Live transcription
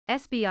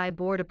SBI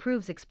board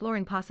approves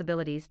exploring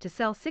possibilities to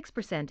sell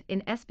 6%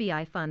 in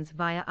SBI funds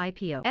via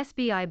IPO.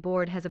 SBI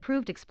board has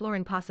approved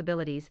exploring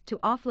possibilities to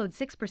offload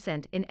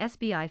 6% in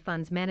SBI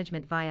funds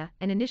management via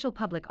an initial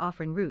public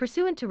offering route.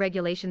 Pursuant to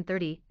Regulation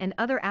 30 and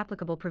other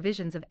applicable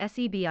provisions of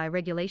SEBI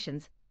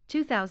Regulations,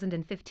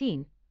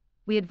 2015,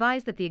 we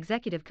advise that the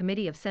Executive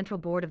Committee of Central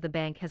Board of the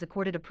bank has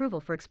accorded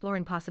approval for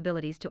exploring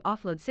possibilities to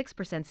offload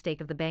 6%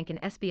 stake of the bank in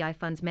SBI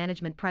Funds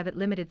Management Private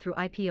Limited through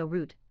IPO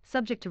route,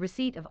 subject to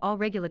receipt of all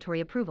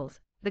regulatory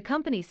approvals, the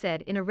company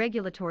said in a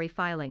regulatory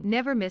filing.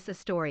 Never miss a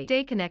story.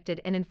 Stay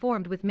connected and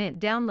informed with Mint.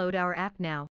 Download our app now.